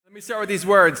Let me start with these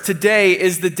words. Today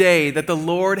is the day that the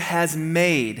Lord has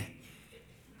made.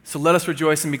 So let us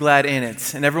rejoice and be glad in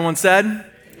it. And everyone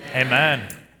said? Amen.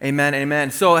 Amen,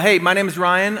 amen. So, hey, my name is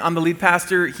Ryan. I'm the lead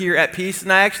pastor here at Peace.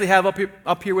 And I actually have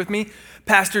up here with me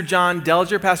Pastor John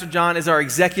Delger. Pastor John is our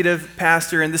executive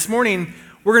pastor. And this morning,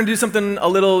 we're going to do something a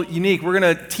little unique. We're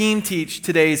going to team teach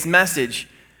today's message.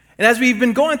 And as we've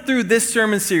been going through this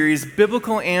sermon series,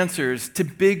 Biblical Answers to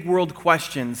Big World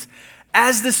Questions,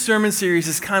 as this sermon series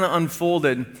has kind of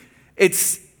unfolded,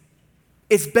 it's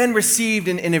been received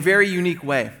in a very unique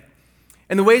way.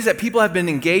 And the ways that people have been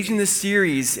engaging this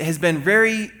series has been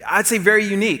very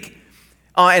unique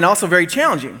and also very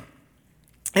challenging.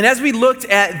 And as we looked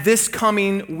at this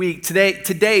coming week,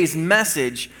 today's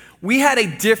message, we had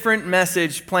a different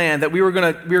message planned that we were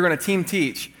gonna team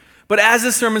teach. But as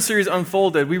this sermon series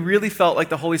unfolded, we really felt like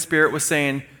the Holy Spirit was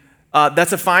saying,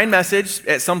 that's a fine message.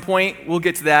 At some point, we'll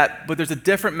get to that. But there's a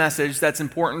different message that's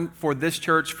important for this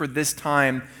church, for this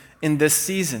time, in this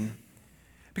season.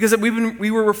 Because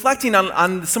we were reflecting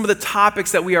on some of the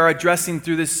topics that we are addressing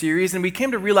through this series, and we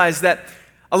came to realize that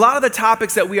a lot of the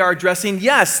topics that we are addressing,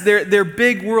 yes, they're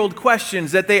big world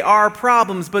questions, that they are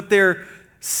problems, but they're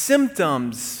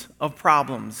symptoms of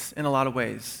problems in a lot of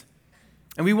ways.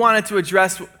 And we wanted to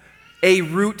address a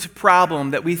root problem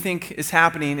that we think is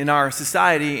happening in our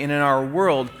society and in our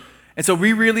world. And so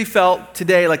we really felt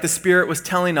today like the Spirit was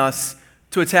telling us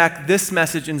to attack this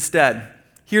message instead.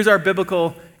 Here's our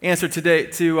biblical answer today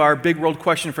to our big world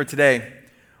question for today.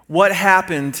 What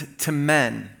happened to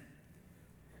men?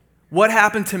 What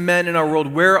happened to men in our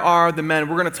world? Where are the men?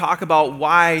 We're going to talk about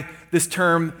why this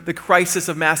term, the crisis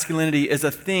of masculinity, is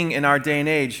a thing in our day and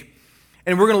age.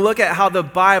 And we're going to look at how the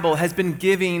Bible has been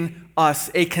giving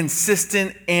us a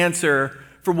consistent answer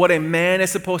for what a man is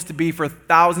supposed to be for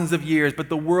thousands of years, but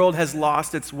the world has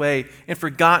lost its way and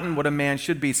forgotten what a man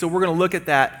should be. So we're going to look at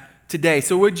that today.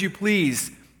 So would you please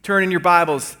turn in your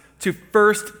Bibles to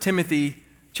 1 Timothy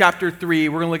chapter 3.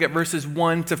 We're going to look at verses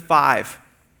 1 to 5.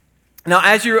 Now,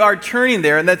 as you are turning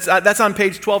there, and that's on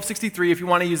page 1263 if you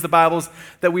want to use the Bibles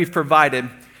that we've provided.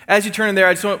 As you turn in there,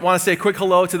 I just want to say a quick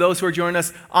hello to those who are joining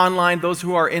us online, those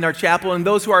who are in our chapel, and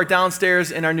those who are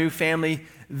downstairs in our new family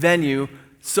venue.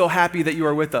 So happy that you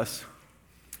are with us.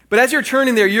 But as you're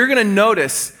turning there, you're going to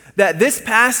notice that this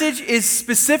passage is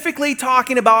specifically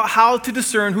talking about how to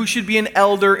discern who should be an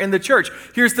elder in the church.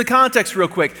 Here's the context real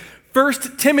quick. 1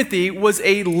 Timothy was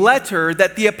a letter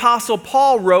that the Apostle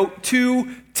Paul wrote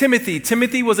to Timothy.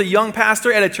 Timothy was a young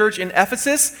pastor at a church in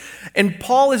Ephesus, and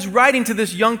Paul is writing to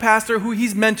this young pastor who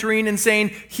he's mentoring and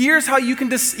saying, here's how you can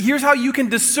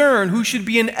discern who should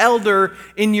be an elder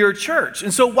in your church.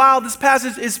 And so while this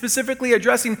passage is specifically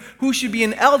addressing who should be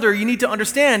an elder, you need to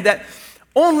understand that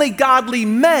only godly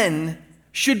men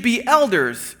should be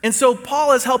elders. And so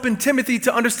Paul is helping Timothy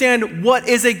to understand what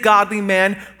is a godly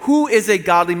man, who is a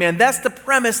godly man. That's the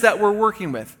premise that we're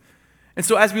working with. And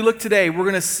so as we look today, we're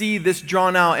going to see this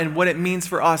drawn out and what it means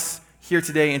for us here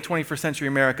today in 21st century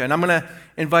America. And I'm going to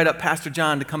invite up Pastor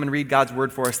John to come and read God's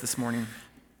word for us this morning.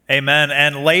 Amen.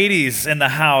 And ladies in the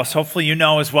house, hopefully you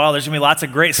know as well, there's going to be lots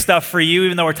of great stuff for you,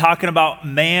 even though we're talking about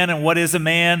man and what is a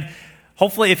man.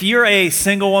 Hopefully, if you're a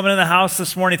single woman in the house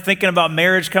this morning thinking about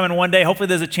marriage coming one day, hopefully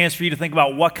there's a chance for you to think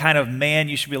about what kind of man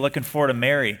you should be looking for to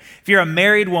marry. If you're a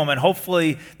married woman,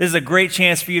 hopefully this is a great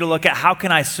chance for you to look at how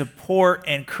can I support,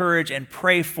 encourage, and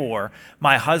pray for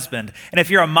my husband. And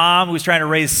if you're a mom who's trying to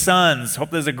raise sons,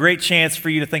 hopefully there's a great chance for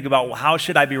you to think about how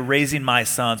should I be raising my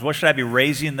sons? What should I be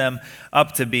raising them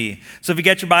up to be? So if you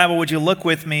get your Bible, would you look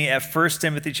with me at 1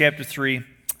 Timothy chapter 3?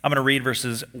 I'm going to read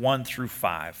verses 1 through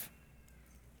 5.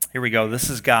 Here we go. This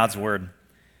is God's word.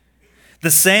 The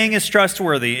saying is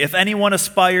trustworthy. If anyone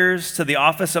aspires to the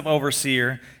office of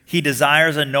overseer, he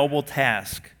desires a noble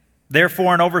task.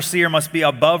 Therefore, an overseer must be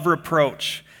above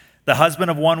reproach, the husband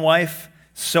of one wife,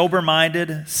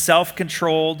 sober-minded,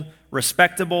 self-controlled,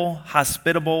 respectable,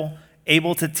 hospitable,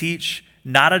 able to teach,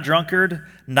 not a drunkard,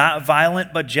 not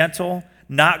violent but gentle,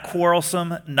 not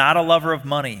quarrelsome, not a lover of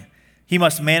money. He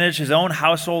must manage his own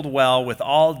household well with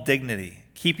all dignity,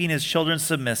 keeping his children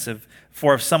submissive,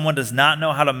 for if someone does not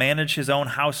know how to manage his own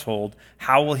household,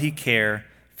 how will he care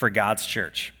for God's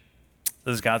church?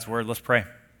 This is God's word. Let's pray.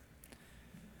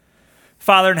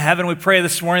 Father in heaven, we pray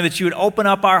this morning that you would open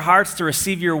up our hearts to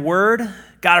receive your word.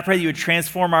 God, I pray that you would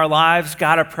transform our lives.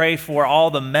 God, I pray for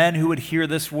all the men who would hear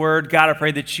this word. God, I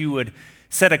pray that you would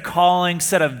set a calling,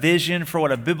 set a vision for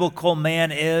what a biblical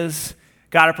man is.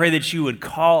 God, I pray that you would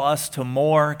call us to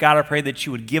more. God, I pray that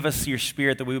you would give us your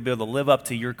spirit, that we would be able to live up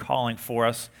to your calling for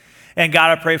us. And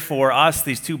God, I pray for us,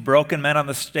 these two broken men on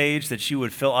the stage, that you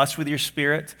would fill us with your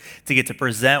spirit to get to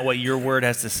present what your word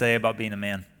has to say about being a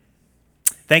man.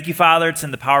 Thank you, Father. It's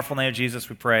in the powerful name of Jesus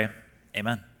we pray.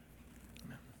 Amen.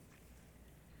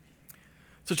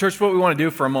 So church, what we want to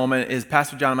do for a moment is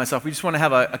Pastor John and myself, we just want to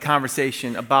have a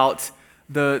conversation about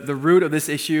the root of this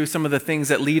issue, some of the things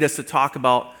that lead us to talk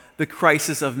about the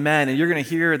crisis of men. And you're going to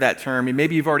hear that term. And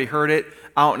maybe you've already heard it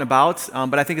out and about,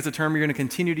 but I think it's a term you're going to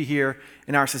continue to hear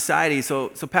in our society. So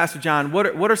Pastor John, what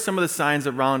are some of the signs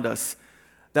around us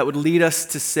that would lead us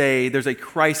to say there's a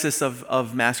crisis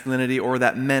of masculinity or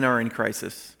that men are in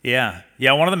crisis? Yeah.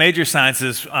 One of the major signs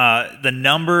is the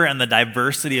number and the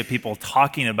diversity of people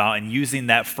talking about and using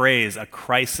that phrase, a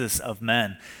crisis of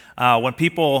men. When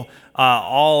people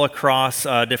all across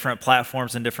different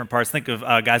platforms and different parts, think of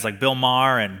guys like Bill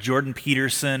Maher and Jordan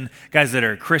Peterson, guys that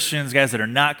are Christians, guys that are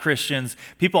not Christians,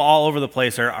 people all over the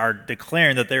place are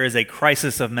declaring that there is a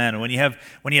crisis of men. When you have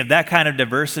that kind of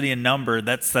diversity in number,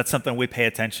 that's something we pay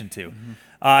attention to. Mm-hmm.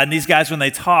 And these guys, when they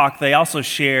talk, they also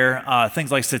share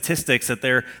things like statistics that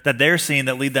they're seeing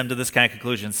that lead them to this kind of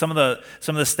conclusion. Some of the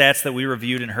stats that we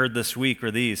reviewed and heard this week are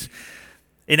these.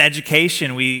 In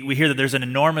education, we hear that there's an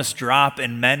enormous drop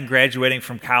in men graduating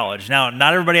from college. Now,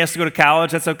 not everybody has to go to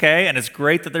college, that's okay, and it's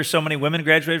great that there's so many women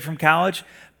graduated from college,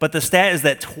 but the stat is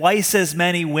that twice as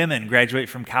many women graduate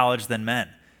from college than men.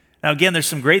 Now, again, there's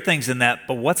some great things in that,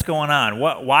 but what's going on?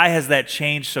 Why has that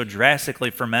changed so drastically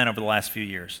for men over the last few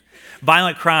years?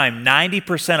 Violent crime,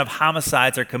 90% of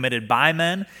homicides are committed by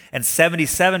men, and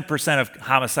 77% of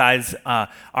homicides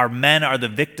men are the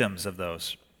victims of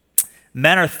those.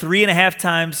 Men are 3.5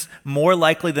 times more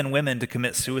likely than women to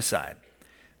commit suicide.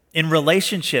 In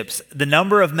relationships, the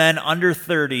number of men under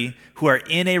 30 who are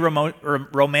in a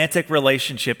romantic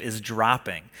relationship is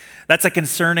dropping. That's a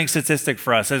concerning statistic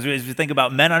for us as we think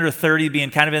about men under 30 being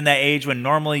kind of in that age when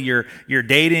normally you're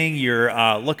dating, you're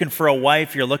looking for a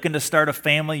wife, you're looking to start a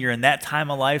family, you're in that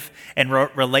time of life, and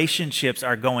relationships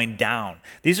are going down.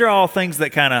 These are all things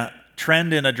that kind of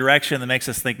trend in a direction that makes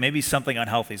us think maybe something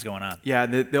unhealthy is going on. Yeah,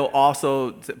 people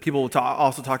will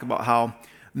also talk about how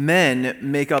men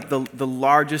make up the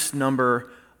largest number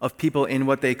of people in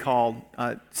what they call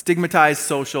stigmatized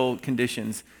social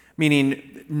conditions,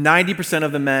 meaning 90%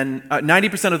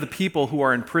 of the people who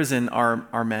are in prison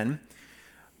are men.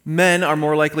 Men are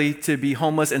more likely to be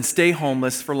homeless and stay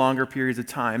homeless for longer periods of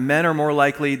time. Men are more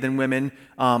likely than women.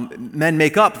 Men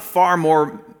make up far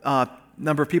more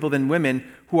number of people than women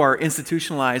who are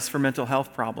institutionalized for mental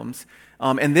health problems.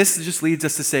 And this just leads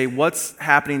us to say, what's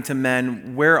happening to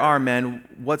men? Where are men?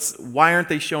 Why aren't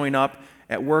they showing up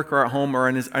at work or at home or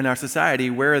in our society?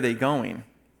 Where are they going?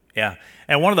 Yeah.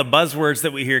 And one of the buzzwords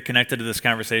that we hear connected to this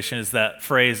conversation is that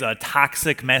phrase,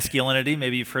 toxic masculinity.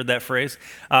 Maybe you've heard that phrase.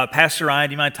 Pastor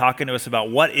Ryan, do you mind talking to us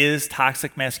about what is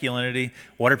toxic masculinity?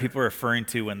 What are people referring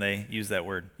to when they use that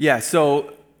word? Yeah,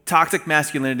 so toxic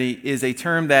masculinity is a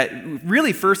term that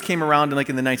really first came around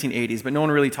in the 1980s, but no one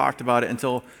really talked about it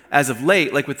until as of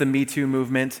late, like with the Me Too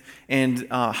movement and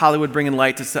Hollywood bringing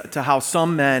light to how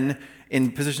some men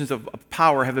in positions of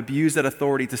power have abused that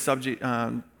authority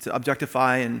to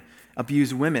objectify and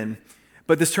abuse women.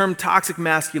 But this term toxic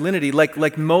masculinity,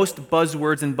 like most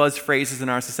buzzwords and buzz phrases in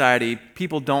our society,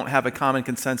 people don't have a common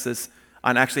consensus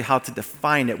on actually how to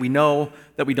define it. We know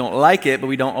that we don't like it, but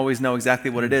we don't always know exactly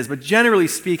what it is. But generally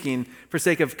speaking, for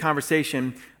sake of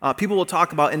conversation, people will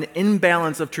talk about an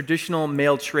imbalance of traditional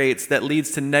male traits that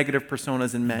leads to negative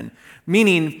personas in men.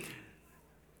 Meaning,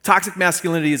 toxic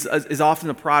masculinity is often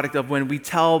a product of when we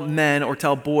tell men or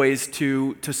tell boys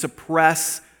to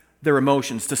suppress their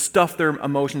emotions, to stuff their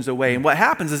emotions away. And what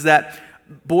happens is that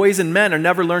boys and men are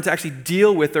never learned to actually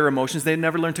deal with their emotions. They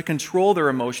never learn to control their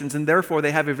emotions, and therefore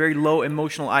they have a very low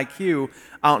emotional IQ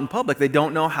out in public. They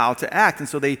don't know how to act, and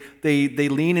so they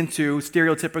lean into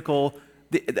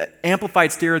amplified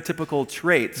stereotypical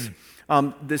traits.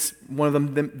 This one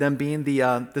of them being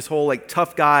this whole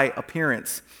tough guy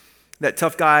appearance. That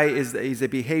tough guy is a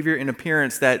behavior and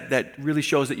appearance that really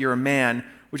shows that you're a man,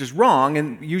 which is wrong,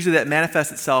 and usually that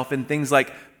manifests itself in things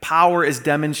like power is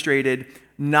demonstrated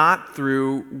not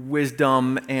through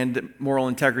wisdom and moral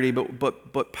integrity,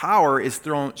 but power is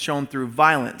shown through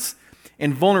violence.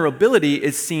 And vulnerability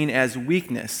is seen as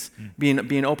weakness,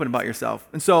 being open about yourself.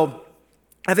 And so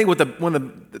I think one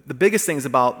of the biggest things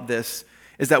about this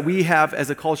is that we have,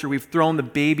 as a culture, we've thrown the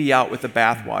baby out with the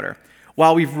bathwater.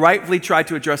 While we've rightfully tried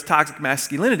to address toxic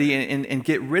masculinity and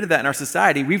get rid of that in our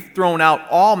society, we've thrown out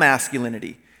all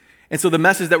masculinity. And so the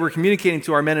message that we're communicating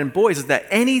to our men and boys is that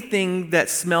anything that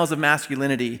smells of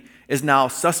masculinity is now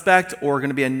suspect or going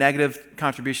to be a negative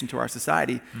contribution to our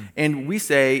society. And we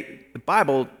say the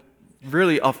Bible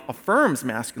really affirms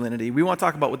masculinity. We want to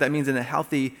talk about what that means in a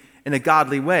healthy and a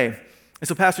godly way. And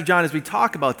so, Pastor John, as we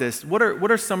talk about this, what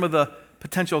are some of the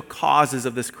potential causes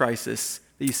of this crisis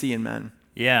that you see in men.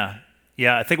 Yeah.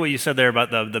 Yeah, I think what you said there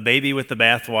about the baby with the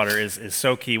bathwater is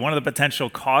so key. One of the potential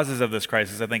causes of this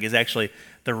crisis, I think, is actually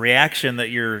the reaction that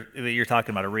you're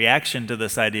talking about, a reaction to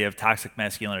this idea of toxic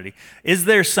masculinity. Is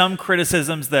there some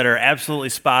criticisms that are absolutely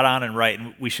spot on and right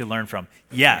and we should learn from?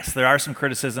 Yes, there are some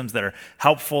criticisms that are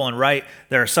helpful and right.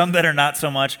 There are some that are not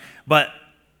so much. But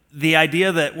the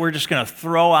idea that we're just going to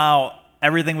throw out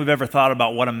everything we've ever thought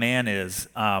about what a man is,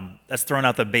 that's throwing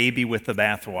out the baby with the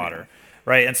bathwater.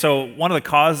 Right, and so one of the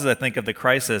causes, I think, of the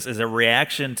crisis is a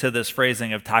reaction to this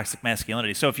phrasing of toxic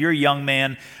masculinity. So if you're a young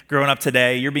man growing up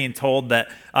today, you're being told that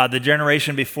the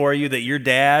generation before you, that your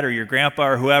dad or your grandpa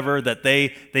or whoever, that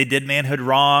they did manhood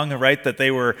wrong, right? That they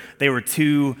were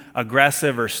too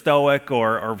aggressive or stoic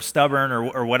or stubborn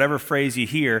or whatever phrase you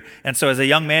hear. And so as a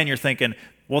young man, you're thinking,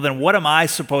 well, then what am I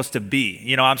supposed to be?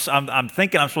 You know, I'm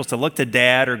thinking I'm supposed to look to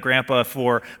dad or grandpa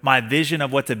for my vision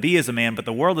of what to be as a man, but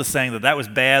the world is saying that was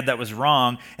bad, that was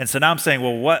wrong. And so now I'm saying,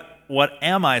 well, what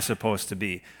am I supposed to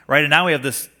be? Right? And now we have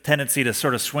this tendency to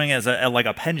sort of swing as like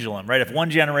a pendulum, right? If one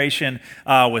generation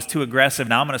was too aggressive,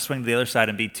 now I'm going to swing to the other side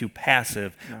and be too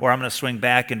passive, or I'm going to swing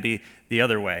back and be the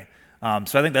other way.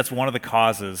 So I think that's one of the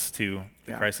causes to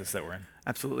the crisis that we're in.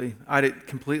 Absolutely. I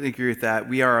completely agree with that.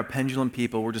 We are a pendulum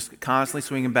people. We're just constantly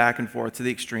swinging back and forth to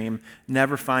the extreme,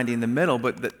 never finding the middle.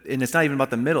 And it's not even about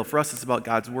the middle. For us, it's about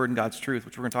God's word and God's truth,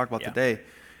 which we're going to talk about today.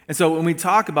 And so when we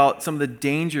talk about some of the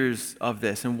dangers of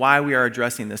this and why we are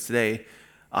addressing this today,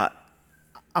 I'm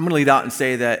going to lead out and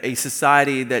say that a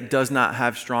society that does not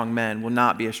have strong men will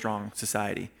not be a strong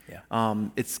society. Yeah.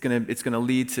 It's going to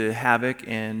lead to havoc,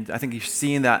 and I think you're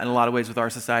seeing that in a lot of ways with our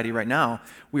society right now.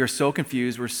 We are so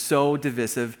confused, we're so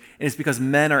divisive, and it's because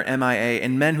men are MIA,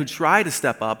 and men who try to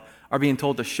step up are being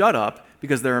told to shut up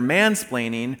because they're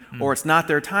mansplaining or it's not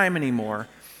their time anymore.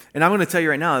 And I'm going to tell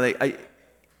you right now that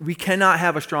we cannot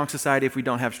have a strong society if we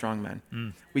don't have strong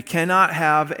men. We cannot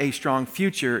have a strong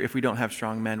future if we don't have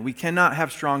strong men. We cannot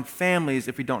have strong families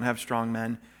if we don't have strong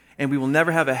men. And we will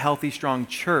never have a healthy, strong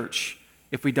church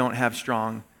if we don't have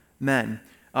strong men.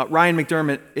 Ryan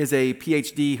McDermott is a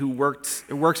PhD who works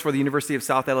for the University of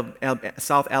South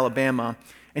Alabama,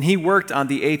 and he worked on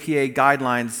the APA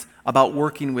guidelines about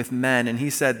working with men. And he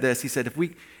said this, he said,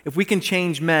 if we can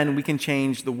change men, we can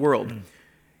change the world.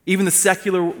 Even the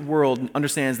secular world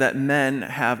understands that men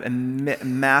have a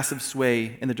massive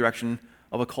sway in the direction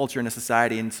of a culture and a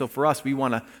society. And so for us, we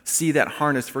want to see that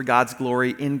harnessed for God's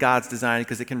glory in God's design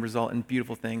because it can result in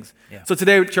beautiful things. Yeah. So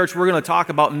today, church, we're going to talk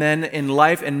about men in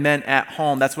life and men at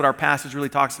home. That's what our passage really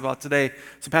talks about today.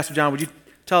 So Pastor John, would you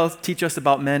teach us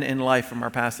about men in life from our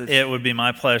passage? It would be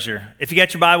my pleasure. If you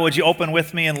got your Bible, would you open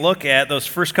with me and look at those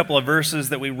first couple of verses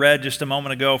that we read just a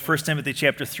moment ago, 1 Timothy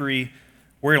chapter 3.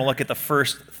 We're going to look at the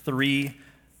first 3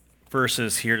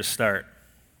 verses here to start.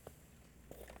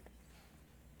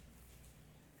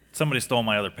 Somebody stole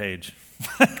my other page.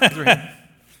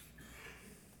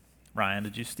 Ryan,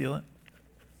 did you steal it?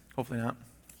 Hopefully not.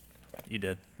 You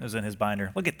did. It was in his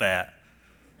binder. Look at that.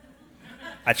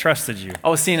 I trusted you. I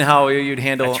was seeing how you'd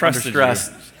handle under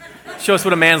stress. Show us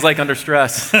what a man's like under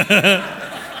stress.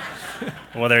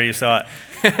 Well, there you saw it.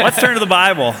 Let's turn to the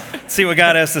Bible, see what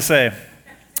God has to say.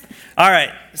 All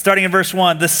right, starting in verse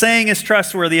 1. The saying is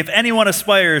trustworthy. If anyone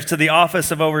aspires to the office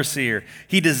of overseer,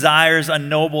 he desires a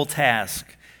noble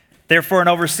task. Therefore, an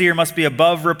overseer must be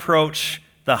above reproach,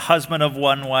 the husband of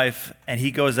one wife. And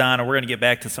he goes on, and we're going to get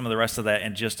back to some of the rest of that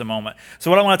in just a moment. So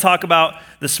what I want to talk about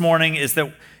this morning is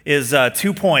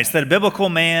 2 points, that a biblical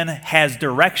man has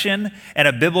direction and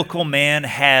a biblical man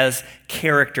has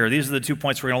character. These are the 2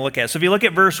 points we're going to look at. So if you look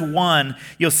at verse 1,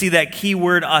 you'll see that key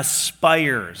word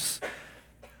aspires.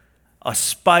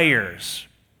 Aspires.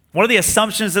 One of the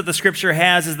assumptions that the scripture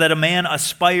has is that a man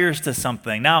aspires to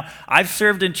something. Now, I've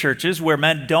served in churches where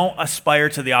men don't aspire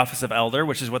to the office of elder,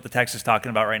 which is what the text is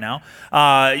talking about right now.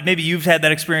 Maybe you've had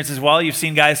that experience as well. You've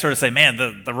seen guys sort of say, man,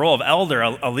 the role of elder,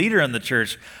 a leader in the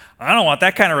church, I don't want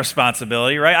that kind of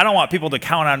responsibility, right? I don't want people to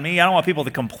count on me. I don't want people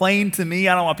to complain to me.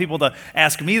 I don't want people to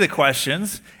ask me the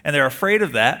questions, and they're afraid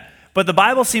of that. But the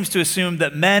Bible seems to assume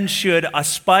that men should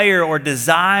aspire or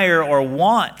desire or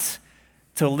want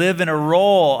to live in a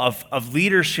role of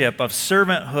leadership, of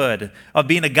servanthood, of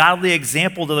being a godly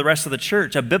example to the rest of the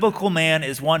church. A biblical man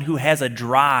is one who has a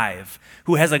drive,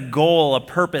 who has a goal, a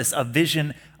purpose, a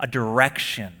vision, a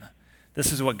direction.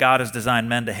 This is what God has designed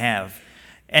men to have.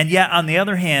 And yet, on the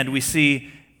other hand, we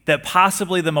see that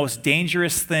possibly the most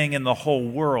dangerous thing in the whole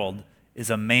world is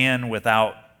a man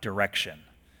without direction.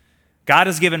 God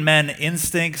has given men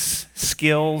instincts,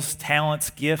 skills, talents,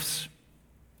 gifts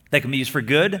that can be used for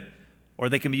good, or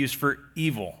they can be used for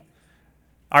evil.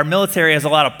 Our military has a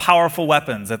lot of powerful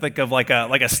weapons. I think of like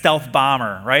a stealth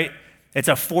bomber, right? It's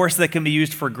a force that can be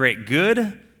used for great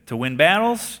good to win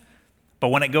battles, but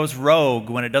when it goes rogue,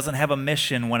 when it doesn't have a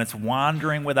mission, when it's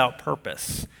wandering without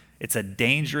purpose, it's a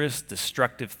dangerous,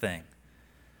 destructive thing.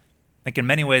 I think in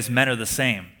many ways, men are the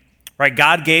same, right?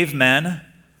 God gave men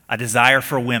a desire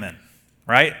for women,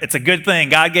 right? It's a good thing.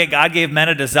 God gave men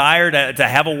a desire to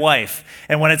have a wife.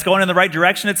 And when it's going in the right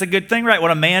direction, it's a good thing, right?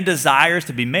 When a man desires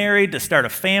to be married, to start a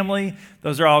family,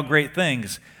 those are all great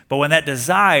things. But when that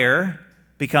desire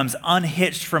becomes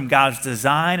unhitched from God's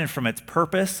design and from its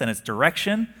purpose and its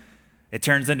direction, it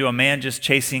turns into a man just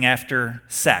chasing after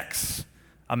sex,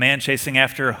 a man chasing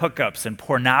after hookups and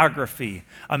pornography,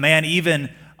 a man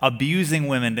even abusing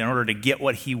women in order to get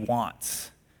what he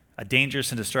wants, a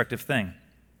dangerous and destructive thing.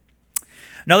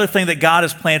 Another thing that God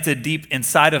has planted deep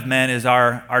inside of men is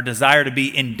our desire to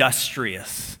be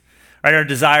industrious, right? Our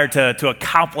desire to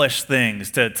accomplish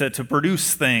things, to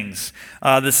produce things.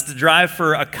 This drive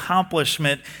for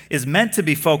accomplishment is meant to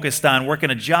be focused on working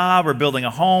a job or building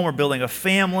a home or building a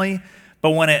family,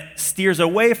 but when it steers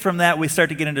away from that, we start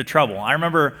to get into trouble. I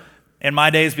remember in my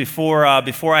days before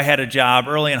I had a job,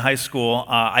 early in high school,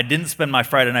 I didn't spend my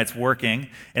Friday nights working.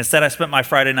 Instead, I spent my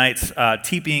Friday nights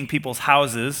TPing people's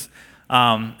houses.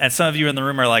 And some of you in the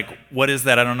room are like, what is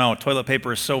that? I don't know. Toilet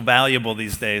paper is so valuable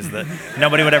these days that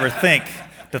nobody would ever think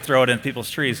to throw it in people's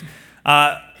trees.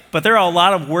 But there are a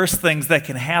lot of worse things that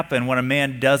can happen when a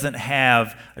man doesn't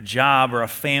have a job or a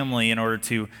family in order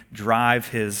to drive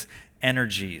his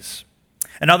energies.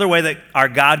 Another way that our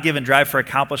God-given drive for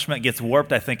accomplishment gets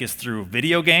warped, I think, is through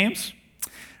video games,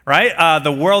 right?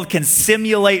 The world can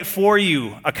simulate for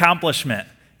you accomplishment.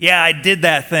 Yeah, I did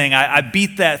that thing. I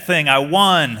beat that thing. I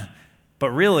won. But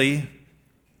really,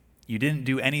 you didn't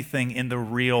do anything in the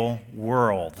real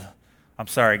world. I'm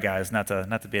sorry, guys, not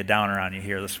to be a downer on you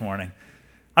here this morning.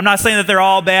 I'm not saying that they're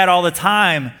all bad all the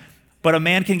time, but a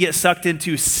man can get sucked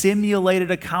into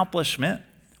simulated accomplishment,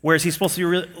 whereas he's supposed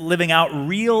to be living out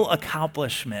real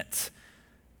accomplishment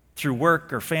through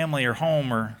work or family or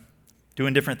home or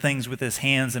doing different things with his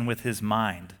hands and with his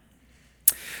mind.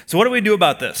 So what do we do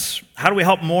about this? How do we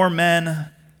help more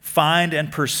men find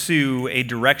and pursue a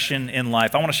direction in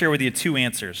life? I want to share with you two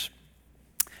answers.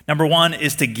 Number one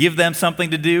is to give them something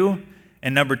to do,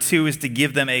 and number two is to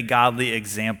give them a godly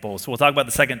example. So we'll talk about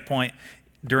the second point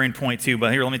during point two,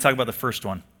 but here, let me talk about the first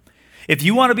one. If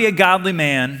you want to be a godly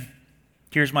man,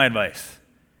 here's my advice.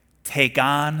 Take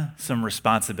on some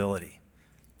responsibility.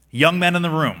 Young men in the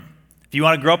room, if you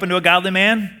want to grow up into a godly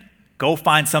man, go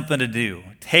find something to do.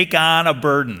 Take on a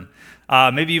burden.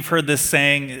 Maybe you've heard this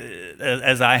saying,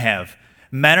 as I have.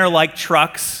 Men are like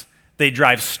trucks. They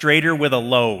drive straighter with a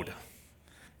load.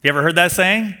 You ever heard that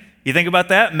saying? You think about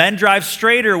that? Men drive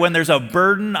straighter when there's a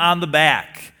burden on the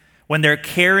back, when they're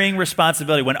carrying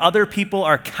responsibility, when other people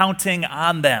are counting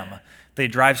on them. They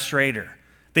drive straighter.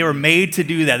 They were made to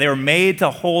do that. They were made to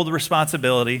hold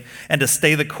responsibility and to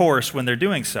stay the course when they're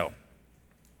doing so.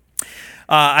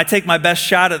 I take my best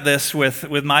shot at this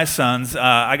with my sons.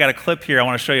 I got a clip here I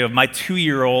want to show you of my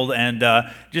 2-year-old, and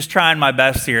just trying my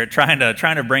best here, trying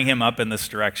to bring him up in this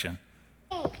direction.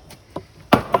 What's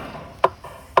the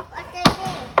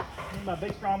name? My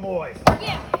big strong boys.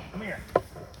 Yeah. Come here.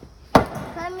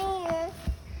 Come here.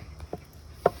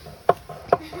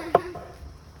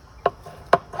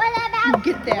 What about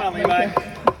Get that. Come on, Levi.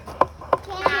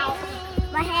 Ow.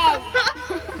 My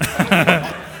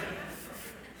head?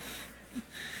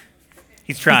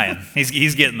 He's trying.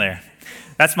 He's getting there.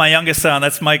 That's my youngest son.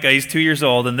 That's Micah. He's 2 years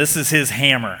old, and this is his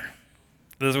hammer.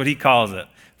 This is what he calls it.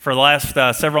 For the last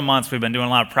several months, we've been doing a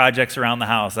lot of projects around the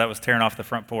house. That was tearing off the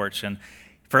front porch. And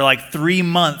for like 3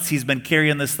 months, he's been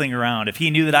carrying this thing around. If he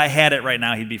knew that I had it right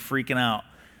now, he'd be freaking out.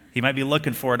 He might be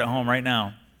looking for it at home right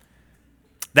now.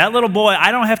 That little boy,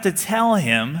 I don't have to tell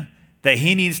him that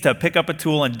he needs to pick up a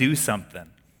tool and do something.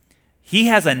 He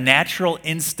has a natural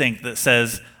instinct that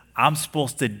says, I'm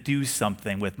supposed to do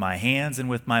something with my hands and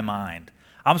with my mind.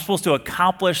 I'm supposed to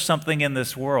accomplish something in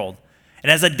this world.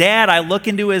 And as a dad, I look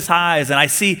into his eyes and I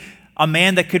see a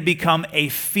man that could become a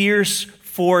fierce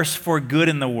force for good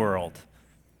in the world,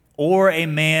 or a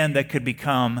man that could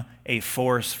become a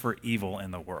force for evil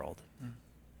in the world.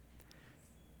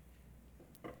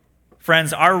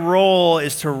 Friends, our role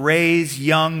is to raise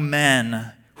young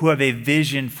men who have a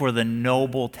vision for the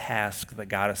noble task that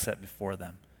God has set before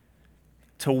them.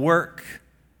 To work,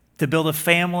 to build a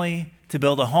family, to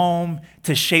build a home,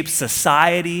 to shape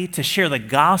society, to share the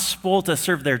gospel, to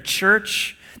serve their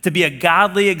church, to be a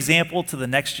godly example to the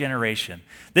next generation.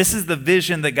 This is the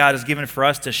vision that God has given for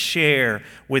us to share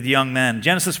with young men.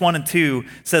 Genesis 1 and 2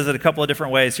 says it a couple of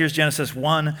different ways. Here's Genesis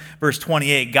 1, verse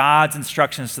 28, God's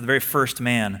instructions to the very first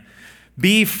man.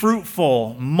 Be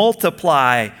fruitful,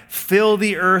 multiply, fill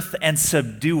the earth, and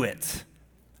subdue it.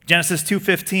 Genesis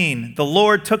 2:15, the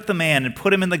Lord took the man and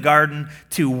put him in the garden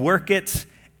to work it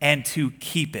and to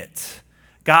keep it.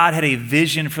 God had a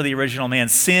vision for the original man.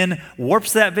 Sin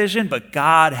warps that vision, but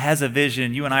God has a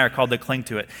vision. You and I are called to cling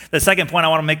to it. The second point I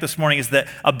want to make this morning is that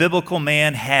a biblical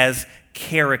man has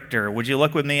character. Would you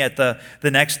look with me at the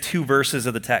next two verses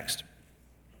of the text?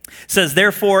 It says,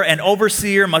 therefore, an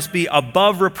overseer must be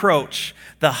above reproach,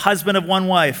 the husband of one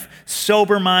wife,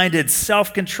 sober-minded,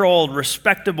 self-controlled,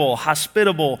 respectable,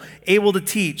 hospitable, able to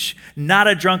teach, not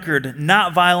a drunkard,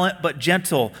 not violent, but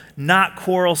gentle, not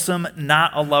quarrelsome,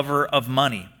 not a lover of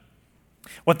money.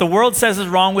 What the world says is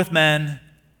wrong with men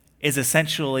is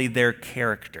essentially their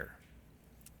character.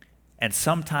 And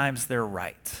sometimes they're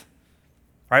right.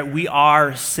 Right? We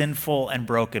are sinful and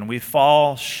broken. We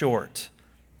fall short.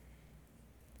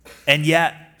 And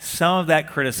yet, some of that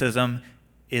criticism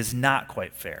is not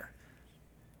quite fair.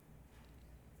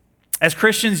 As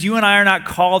Christians, you and I are not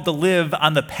called to live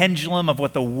on the pendulum of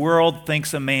what the world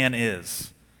thinks a man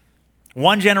is.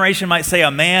 One generation might say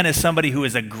a man is somebody who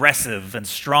is aggressive and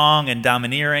strong and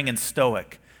domineering and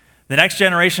stoic. The next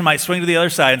generation might swing to the other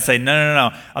side and say,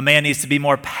 no, a man needs to be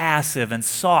more passive and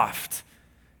soft.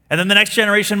 And then the next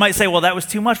generation might say, well, that was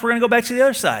too much, we're going to go back to the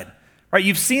other side. Right,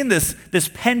 you've seen this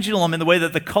pendulum in the way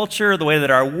that the culture, the way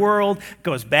that our world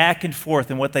goes back and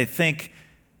forth in what they think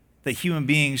that human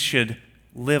beings should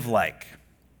live like.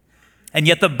 And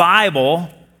yet the Bible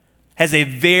has a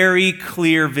very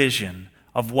clear vision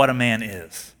of what a man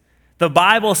is. The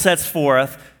Bible sets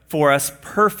forth for us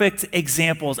perfect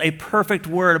examples, a perfect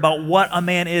word about what a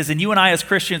man is. And you and I as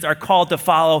Christians are called to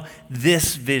follow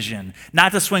this vision,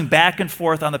 not to swing back and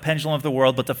forth on the pendulum of the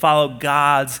world, but to follow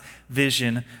God's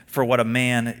vision for what a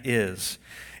man is.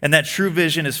 And that true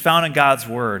vision is found in God's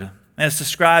word, and it's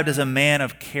described as a man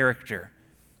of character.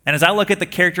 And as I look at the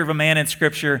character of a man in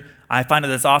Scripture, I find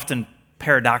that it's often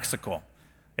paradoxical.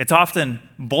 It's often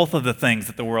both of the things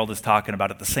that the world is talking about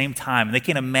at the same time, and they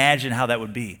can't imagine how that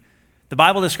would be. The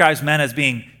Bible describes men as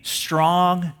being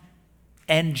strong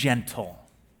and gentle,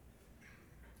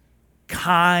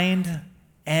 kind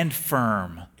and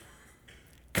firm,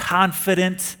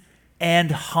 confident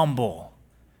and humble.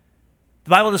 The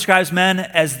Bible describes men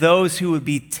as those who would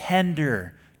be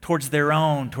tender towards their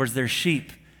own, towards their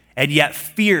sheep, and yet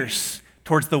fierce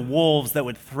towards the wolves that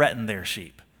would threaten their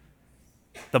sheep.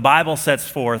 The Bible sets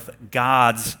forth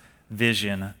God's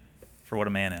vision for what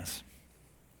a man is.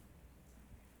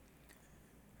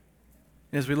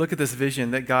 As we look at this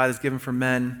vision that God has given for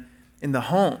men in the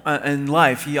home, in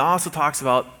life, he also talks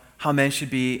about how men should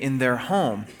be in their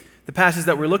home. The passage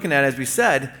that we're looking at, as we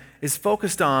said, is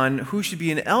focused on who should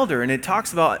be an elder, and it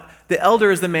talks about the elder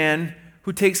is the man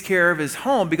who takes care of his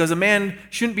home, because a man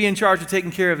shouldn't be in charge of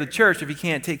taking care of the church if he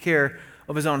can't take care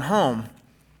of his own home.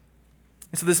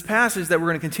 And so this passage that we're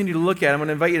going to continue to look at, I'm going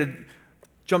to invite you to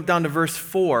jump down to verse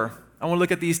 4. I want to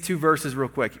look at these two verses real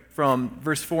quick, from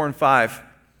verse 4 and 5.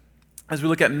 As we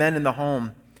look at men in the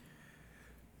home,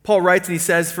 Paul writes and he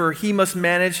says, for he must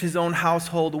manage his own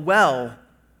household well,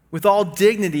 with all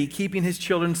dignity, keeping his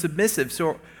children submissive.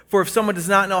 So, for if someone does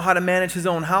not know how to manage his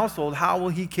own household, how will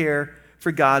he care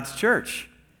for God's church?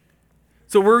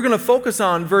 So we're going to focus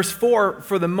on verse 4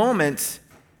 for the moment.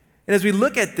 And as we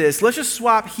look at this, let's just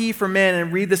swap he for man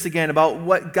and read this again about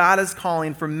what God is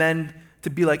calling for men to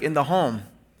be like in the home.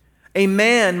 A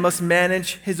man must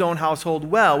manage his own household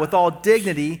well, with all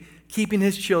dignity, keeping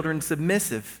his children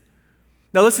submissive.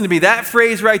 Now listen to me, that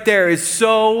phrase right there is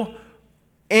so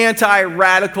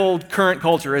anti-radical current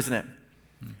culture, isn't it?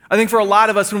 I think for a lot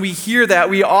of us, when we hear that,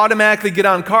 we automatically get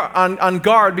on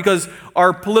guard because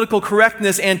our political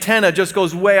correctness antenna just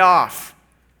goes way off.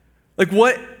 Like,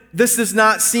 what? This does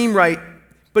not seem right.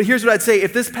 But here's what I'd say.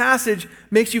 If this passage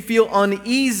makes you feel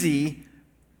uneasy,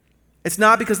 it's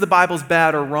not because the Bible's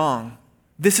bad or wrong.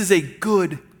 This is a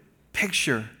good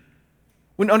picture.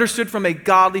 When understood from a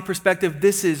godly perspective,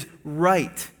 this is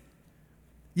right.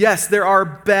 Yes, there are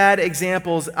bad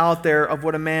examples out there of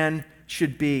what a man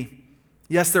should be.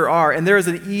 Yes, there are. And there is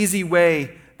an easy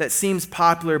way that seems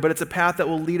popular, but it's a path that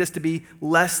will lead us to be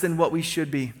less than what we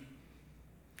should be.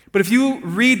 But if you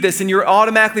read this and you're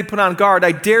automatically put on guard,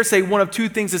 I dare say one of two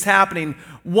things is happening.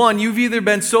 One, you've either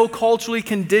been so culturally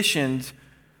conditioned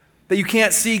that you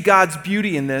can't see God's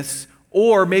beauty in this,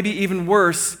 or maybe even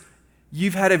worse,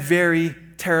 you've had a very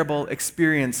terrible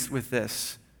experience with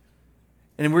this.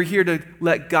 And we're here to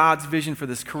let God's vision for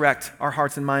this correct our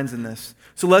hearts and minds in this.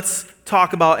 So let's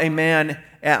talk about a man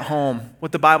at home,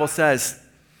 what the Bible says.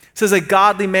 It says a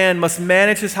godly man must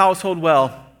manage his household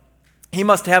well. He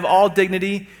must have all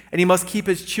dignity, and he must keep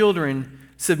his children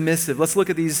submissive. Let's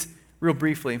look at these real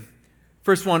briefly.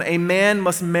 First one, a man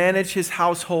must manage his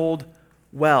household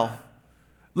well.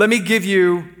 Let me give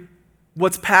you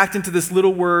what's packed into this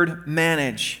little word,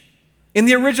 manage. In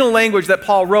the original language that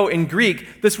Paul wrote in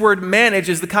Greek, this word manage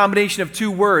is the combination of two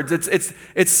words. It's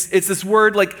this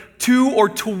word like to or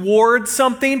towards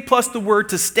something plus the word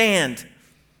to stand.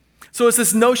 So it's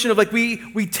this notion of like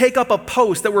we take up a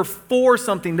post, that we're for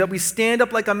something, that we stand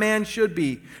up like a man should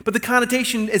be. But the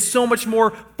connotation is so much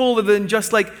more fuller than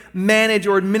just like manage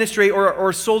or administrate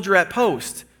or soldier at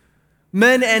post.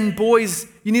 Men and boys,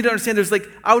 you need to understand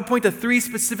I would point to 3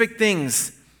 specific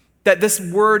things that this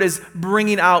word is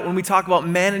bringing out when we talk about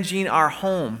managing our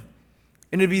home.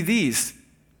 And it'd be these.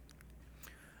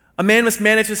 A man must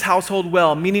manage his household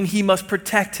well, meaning he must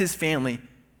protect his family.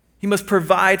 He must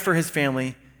provide for his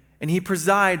family, and he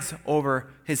presides over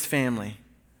his family.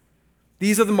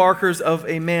 These are the markers of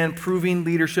a man proving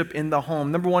leadership in the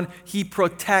home. Number 1, he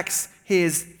protects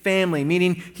his family,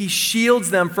 meaning he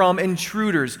shields them from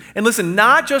intruders. And listen,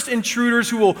 not just intruders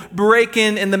who will break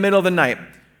in the middle of the night.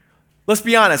 Let's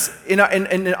be honest, in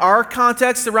our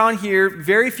context around here,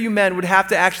 very few men would have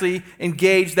to actually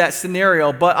engage that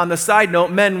scenario. But on the side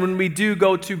note, men, when we do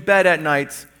go to bed at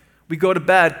night, we go to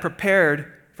bed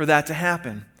prepared for that to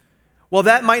happen. Well,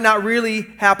 that might not really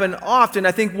happen often.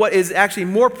 I think what is actually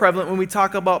more prevalent when we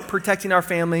talk about protecting our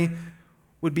family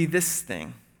would be this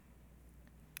thing.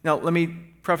 Now, let me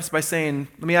preface by saying,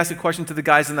 let me ask a question to the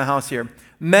guys in the house here.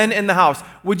 Men in the house,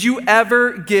 would you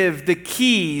ever give the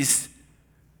keys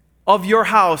of your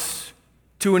house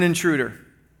to an intruder?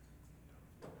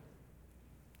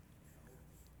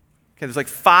 Okay, there's like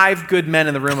 5 good men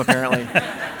in the room apparently.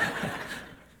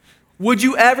 Would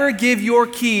you ever give your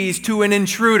keys to an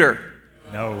intruder?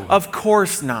 No. Of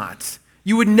course not.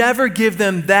 You would never give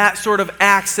them that sort of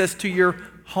access to your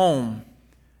home.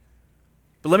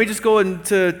 But let me just go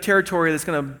into territory that's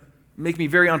going to make me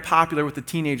very unpopular with the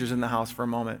teenagers in the house for a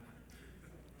moment.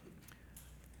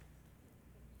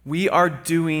 We are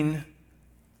doing,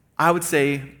 I would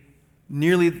say,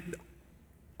 nearly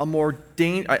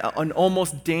an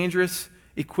almost dangerous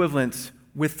equivalence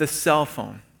with the cell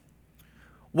phone.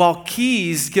 While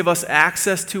keys give us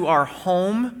access to our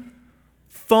home,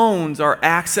 phones are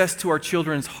access to our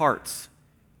children's hearts.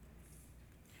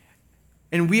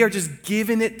 And we are just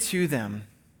giving it to them.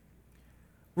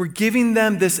 We're giving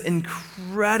them this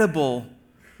incredible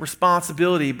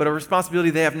responsibility, but a responsibility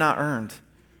they have not earned.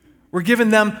 We're giving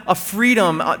them a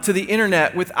freedom to the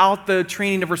internet without the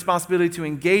training of responsibility to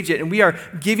engage it. And we are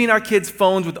giving our kids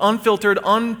phones with unfiltered,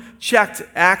 unchecked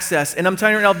access. And I'm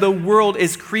telling you right now, the world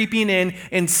is creeping in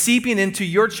and seeping into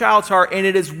your child's heart, and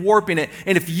it is warping it.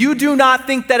 And if you do not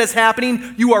think that is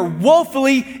happening, you are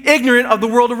woefully ignorant of the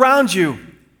world around you.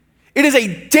 It is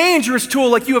a dangerous tool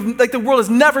like the world has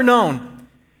never known.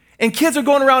 And kids are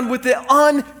going around with it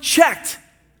unchecked.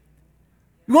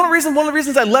 One of the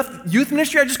reasons I left youth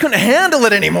ministry, I just couldn't handle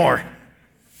it anymore.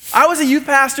 I was a youth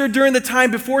pastor during the time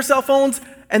before cell phones,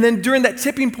 and then during that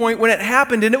tipping point when it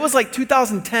happened, and it was like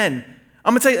 2010.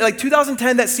 I'm going to tell you, like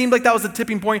 2010, that seemed like that was the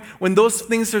tipping point when those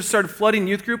things started flooding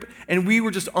youth group, and we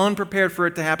were just unprepared for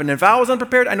it to happen. And if I was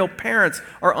unprepared, I know parents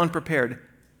are unprepared.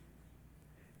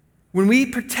 When we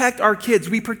protect our kids,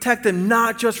 we protect them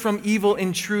not just from evil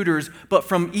intruders, but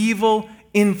from evil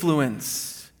influence.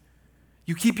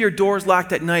 You keep your doors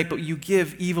locked at night, but you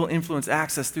give evil influence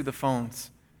access through the phones.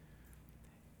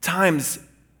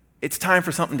 It's time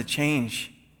for something to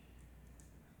change.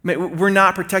 We're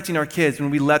not protecting our kids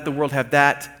when we let the world have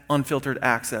that unfiltered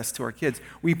access to our kids.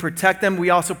 We protect them, we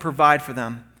also provide for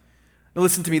them. Now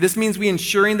listen to me, this means we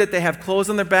ensuring that they have clothes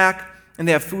on their back and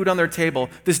they have food on their table.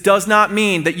 This does not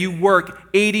mean that you work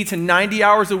 80 to 90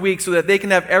 hours a week so that they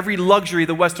can have every luxury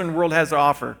the Western world has to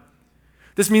offer.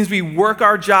 This means we work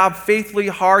our job faithfully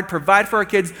hard, provide for our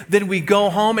kids, then we go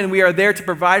home and we are there to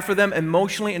provide for them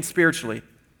emotionally and spiritually.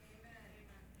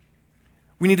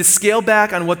 We need to scale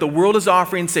back on what the world is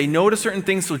offering, say no to certain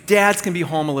things so dads can be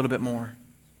home a little bit more.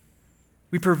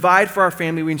 We provide for our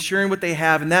family, we ensuring what they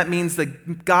have, and that means the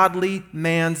godly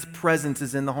man's presence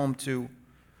is in the home too.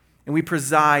 And we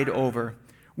preside over.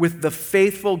 With the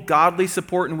faithful, godly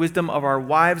support and wisdom of our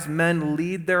wives, men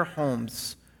lead their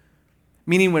homes.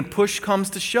 Meaning when push comes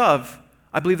to shove,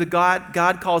 I believe that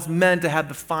God calls men to have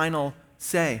the final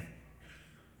say.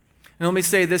 And let me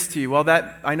say this to you. Well,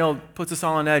 that I know puts us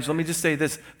all on edge. Let me just say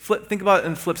this. Think about it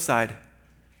on the flip side.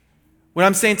 What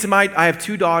I'm saying I have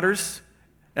 2 daughters,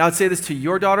 And I would say this to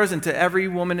your daughters and to every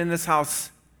woman in this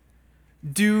house.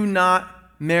 Do not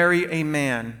marry a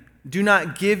man. Do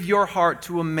not give your heart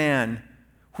to a man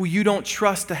who you don't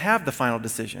trust to have the final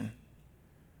decision.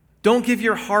 Don't give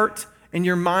your heart and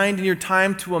your mind and your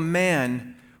time to a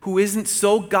man who isn't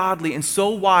so godly and so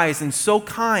wise and so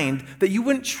kind that you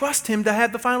wouldn't trust him to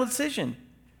have the final decision.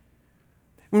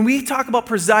 When we talk about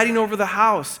presiding over the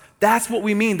house, that's what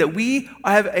we mean, that we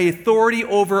have an authority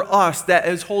over us that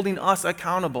is holding us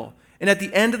accountable. And at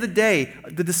the end of the day,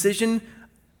 the decision,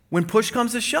 when push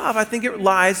comes to shove, I think it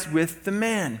lies with the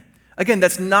man. Again,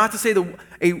 that's not to say that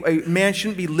a man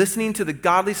shouldn't be listening to the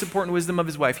godly support and wisdom of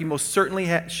his wife. He most certainly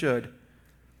should.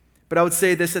 But I would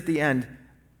say this at the end.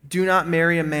 Do not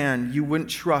marry a man you wouldn't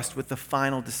trust with the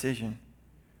final decision.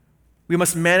 We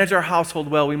must manage our household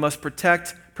well. We must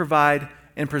protect, provide,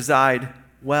 and preside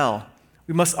well.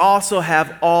 We must also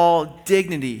have all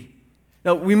dignity.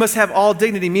 Now, we must have all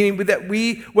dignity, meaning that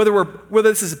whether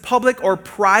this is public or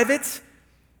private,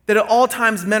 that at all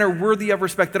times men are worthy of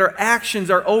respect, that our actions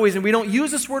are always, and we don't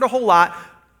use this word a whole lot,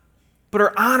 but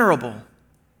are honorable.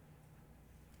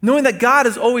 Knowing that God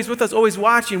is always with us, always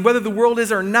watching, whether the world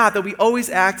is or not, that we always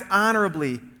act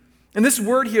honorably. And this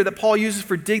word here that Paul uses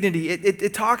for dignity,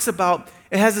 it talks about,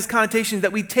 it has this connotation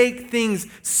that we take things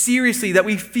seriously, that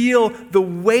we feel the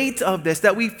weight of this,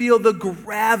 that we feel the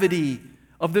gravity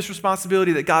of this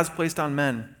responsibility that God's placed on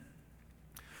men.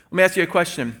 Let me ask you a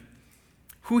question.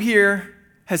 Who here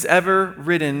has ever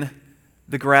ridden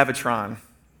the Gravitron?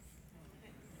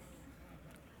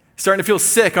 Starting to feel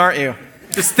sick, aren't you?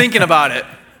 Just thinking about it.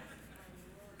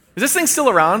 Is this thing still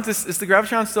around? Is the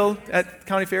Gravitron still at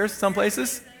county fairs some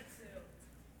places?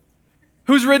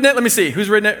 Who's ridden it? Let me see. Who's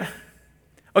ridden it?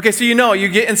 Okay, so you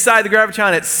get inside the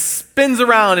Gravitron, it spins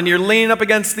around, and you're leaning up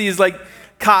against these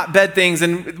cot bed things,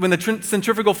 and when the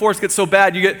centrifugal force gets so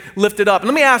bad, you get lifted up. And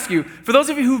let me ask you, for those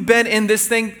of you who've been in this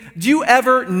thing, do you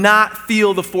ever not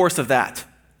feel the force of that?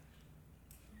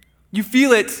 You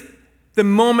feel it the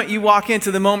moment you walk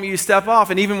into, the moment you step off,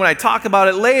 and even when I talk about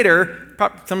it later,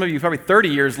 some of you probably 30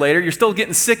 years later, you're still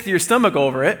getting sick to your stomach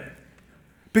over it,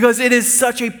 because it is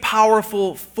such a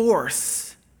powerful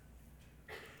force.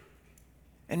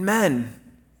 And men,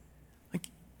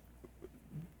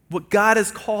 what God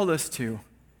has called us to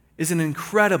is an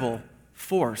incredible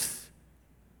force.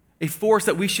 A force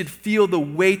that we should feel the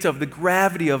weight of, the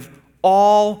gravity of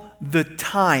all the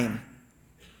time.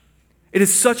 It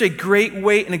is such a great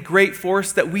weight and a great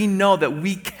force that we know that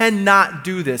we cannot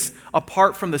do this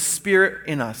apart from the Spirit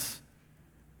in us.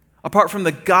 Apart from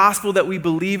the gospel that we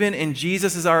believe in, and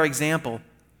Jesus is our example.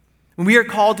 When we are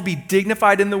called to be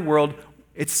dignified in the world,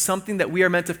 it's something that we are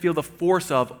meant to feel the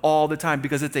force of all the time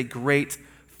because it's a great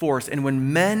force. And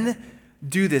when men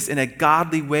do this in a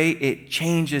godly way, it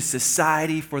changes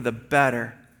society for the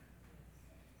better.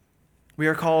 We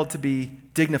are called to be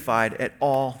dignified at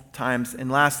all times.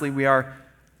 And lastly, we are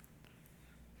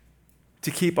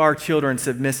to keep our children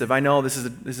submissive. I know this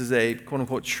is a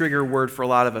quote-unquote trigger word for a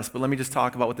lot of us, but let me just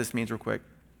talk about what this means real quick.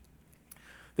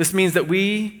 This means that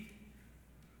we,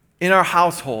 in our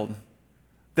household,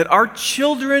 that our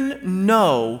children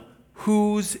know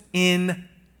who's in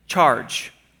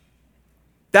charge.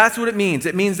 That's what it means.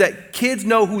 It means that kids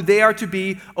know who they are to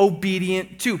be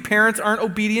obedient to. Parents aren't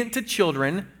obedient to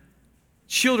children.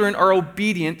 Children are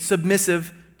obedient,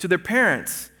 submissive to their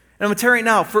parents. And I'm going to tell you right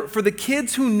now, for the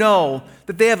kids who know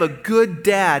that they have a good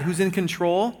dad who's in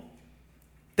control,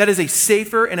 that is a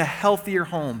safer and a healthier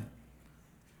home.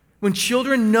 When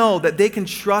children know that they can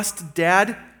trust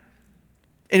dad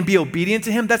and be obedient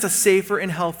to him, that's a safer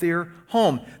and healthier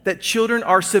home. That children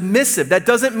are submissive. That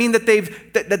doesn't mean that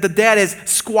that the dad has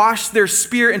squashed their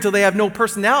spirit until they have no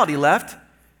personality left.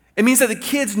 It means that the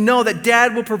kids know that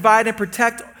dad will provide and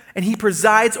protect, and he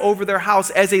presides over their house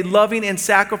as a loving and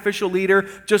sacrificial leader,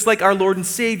 just like our Lord and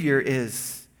Savior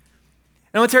is.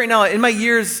 And I'm going to tell you now, in my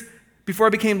years before I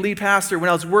became lead pastor, when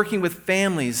I was working with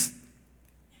families,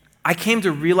 I came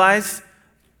to realize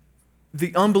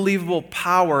the unbelievable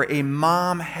power a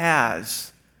mom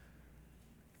has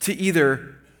to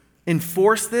either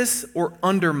enforce this or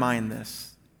undermine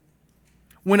this.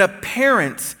 When a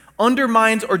parent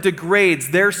undermines or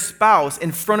degrades their spouse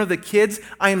in front of the kids,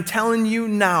 I am telling you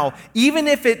now, even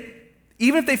if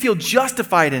they feel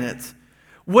justified in it,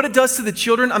 what it does to the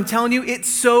children, I'm telling you, it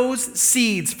sows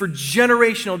seeds for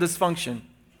generational dysfunction.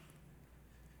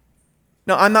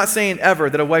 Now, I'm not saying ever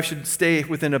that a wife should stay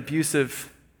with an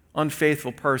abusive,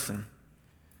 unfaithful person.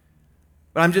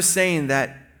 But I'm just saying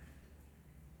that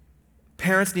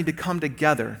parents need to come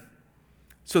together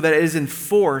so that it is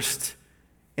enforced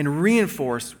and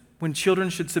reinforced when children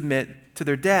should submit to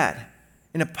their dad.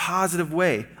 in a positive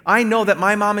way. I know that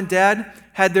my mom and dad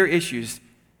had their issues.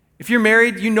 If you're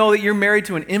married, you know that you're married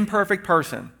to an imperfect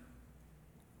person.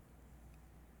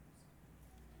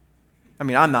 I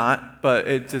mean, I'm not, but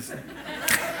it just...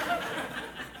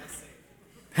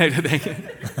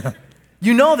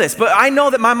 You know this, but I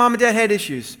know that my mom and dad had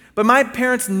issues. But my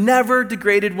parents never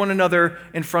degraded one another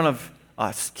in front of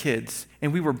us kids,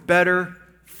 and we were better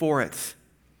for it.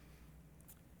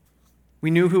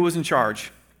 We knew who was in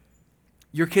charge.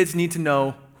 Your kids need to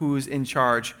know who's in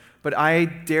charge, but I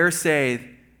dare say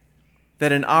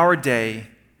that in our day,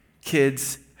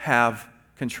 kids have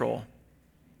control.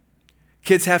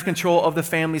 Kids have control of the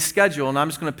family schedule, and I'm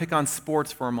just going to pick on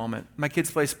sports for a moment. My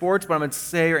kids play sports, but I'm going to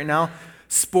say right now,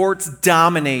 sports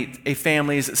dominate a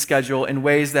family's schedule in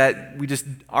ways that we just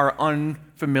are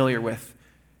unfamiliar with.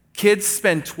 Kids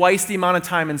spend twice the amount of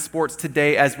time in sports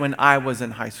today as when I was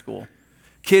in high school.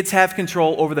 Kids have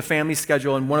control over the family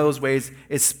schedule, and one of those ways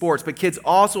is sports. But kids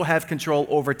also have control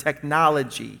over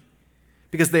technology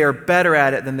because they are better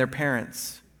at it than their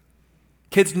parents.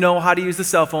 Kids know how to use the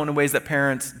cell phone in ways that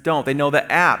parents don't. They know the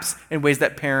apps in ways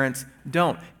that parents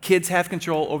don't. Kids have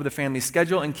control over the family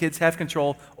schedule, and kids have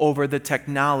control over the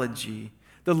technology.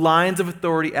 The lines of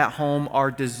authority at home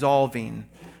are dissolving.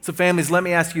 So families, let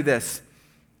me ask you this.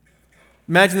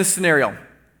 Imagine this scenario.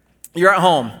 You're at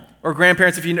home, or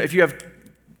grandparents, if you have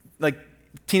like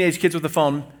teenage kids with a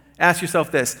phone, ask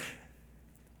yourself this.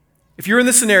 If you're in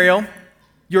this scenario,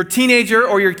 your teenager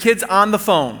or your kid's on the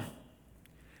phone,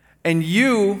 and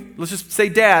you, let's just say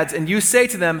dads, and you say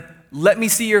to them, "Let me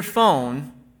see your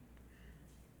phone,"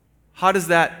 how does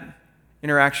that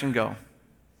interaction go?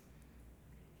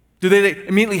 Do they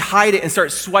immediately hide it and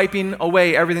start swiping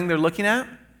away everything they're looking at?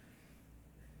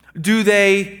 Do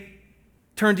they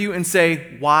turn to you and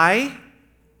say, "Why?"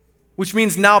 Which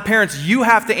means now, parents, you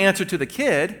have to answer to the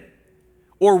kid.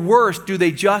 Or worse, do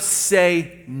they just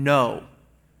say no?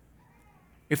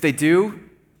 If they do,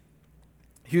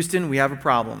 Houston, we have a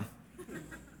problem.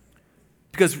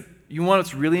 Because you want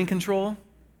what's really in control?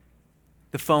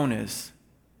 The phone is.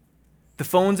 The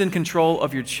phone's in control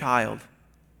of your child.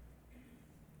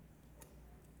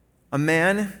 A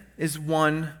man is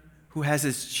one who has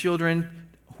his children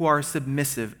who are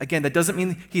submissive. Again, that doesn't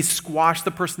mean he's squashed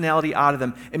the personality out of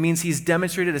them. It means he's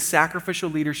demonstrated a sacrificial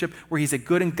leadership where he's a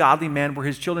good and godly man, where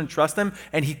his children trust him,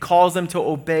 and he calls them to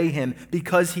obey him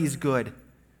because he's good.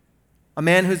 A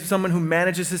man who's someone who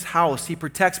manages his house. He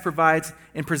protects, provides,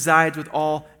 and presides with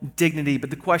all dignity. But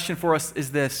the question for us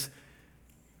is this: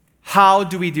 how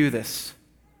do we do this?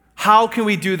 How can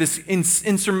we do this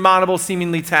insurmountable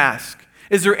seemingly task?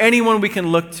 Is there anyone we can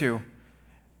look to?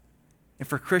 And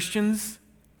for Christians,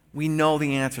 we know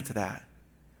the answer to that.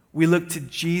 We look to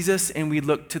Jesus and we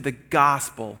look to the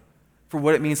gospel for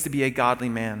what it means to be a godly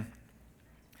man.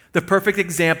 The perfect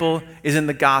example is in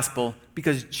the gospel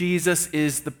because Jesus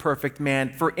is the perfect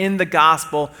man. For in the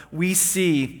gospel, we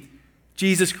see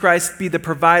Jesus Christ be the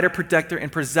provider, protector,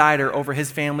 and presider over his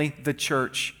family, the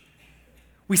church.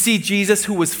 We see Jesus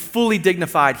who was fully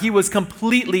dignified. He was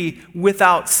completely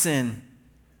without sin.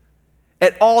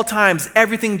 At all times,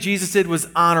 everything Jesus did was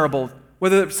honorable,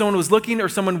 whether someone was looking or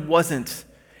someone wasn't.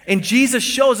 And Jesus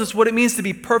shows us what it means to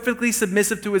be perfectly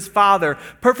submissive to his Father,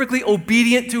 perfectly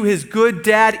obedient to his good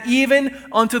dad, even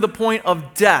unto the point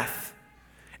of death.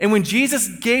 And when Jesus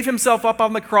gave himself up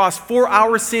on the cross for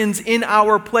our sins in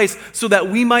our place so that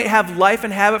we might have life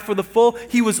and have it for the full,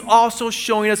 he was also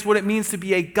showing us what it means to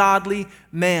be a godly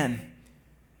man.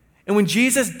 And when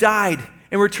Jesus died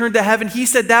and returned to heaven, he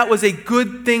said that was a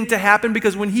good thing to happen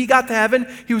because when he got to heaven,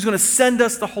 he was going to send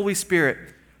us the Holy Spirit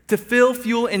to fill,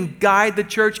 fuel, and guide the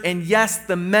church, and yes,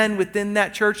 the men within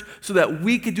that church, so that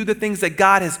we could do the things that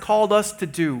God has called us to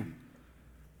do.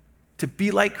 To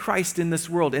be like Christ in this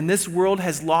world. And this world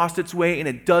has lost its way, and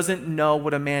it doesn't know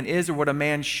what a man is or what a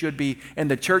man should be. And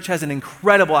the church has an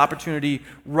incredible opportunity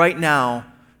right now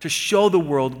to show the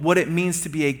world what it means to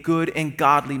be a good and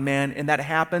godly man. And that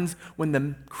happens when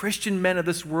the Christian men of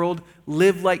this world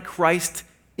live like Christ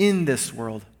in this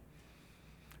world.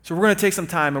 So we're going to take some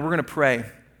time and we're going to pray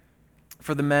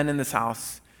for the men in this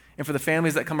house and for the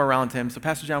families that come around him. So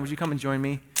Pastor John, would you come and join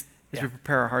me as we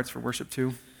prepare our hearts for worship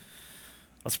too?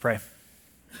 Let's pray.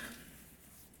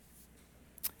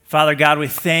 Father God, we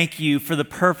thank you for the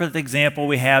perfect example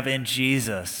we have in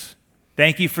Jesus.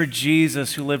 Thank you for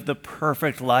Jesus who lived the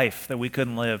perfect life that we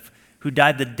couldn't live, who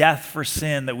died the death for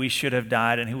sin that we should have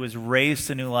died, and who was raised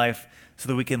to new life so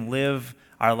that we can live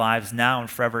our lives now and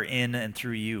forever in and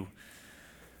through you.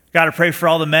 God, I pray for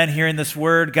all the men hearing this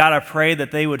word. God, I pray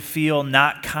that they would feel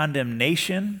not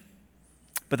condemnation,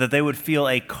 but that they would feel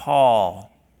a call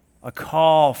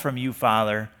from you,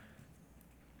 Father,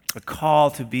 a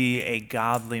call to be a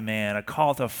godly man, a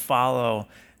call to follow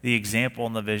the example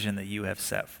and the vision that you have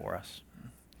set for us.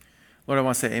 Lord, I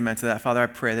want to say amen to that. Father, I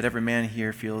pray that every man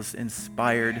here feels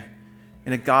inspired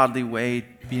in a godly way,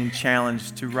 being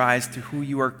challenged to rise to who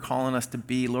you are calling us to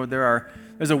be. Lord,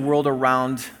 there's a world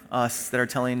around us that are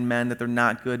telling men that they're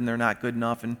not good and they're not good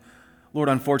enough. And Lord,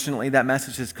 unfortunately, that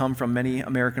message has come from many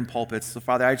American pulpits. So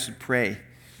Father, I just pray,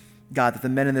 God, that the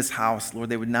men in this house, Lord,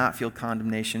 they would not feel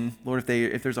condemnation. Lord,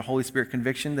 if there's a Holy Spirit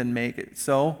conviction, then make it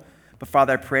so. But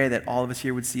Father, I pray that all of us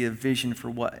here would see a vision for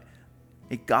what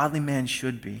a godly man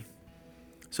should be,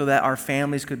 so that our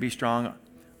families could be strong,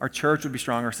 our church would be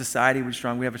strong, our society would be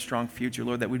strong, we have a strong future,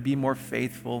 Lord, that we'd be more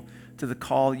faithful to the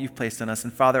call that you've placed on us.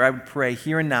 And Father, I would pray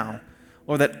here and now,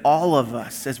 Lord, that all of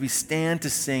us, as we stand to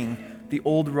sing the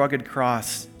old rugged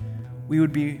cross, we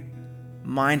would be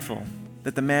mindful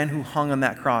that the man who hung on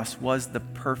that cross was the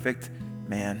perfect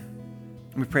man.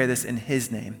 And we pray this in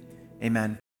his name.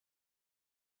 Amen.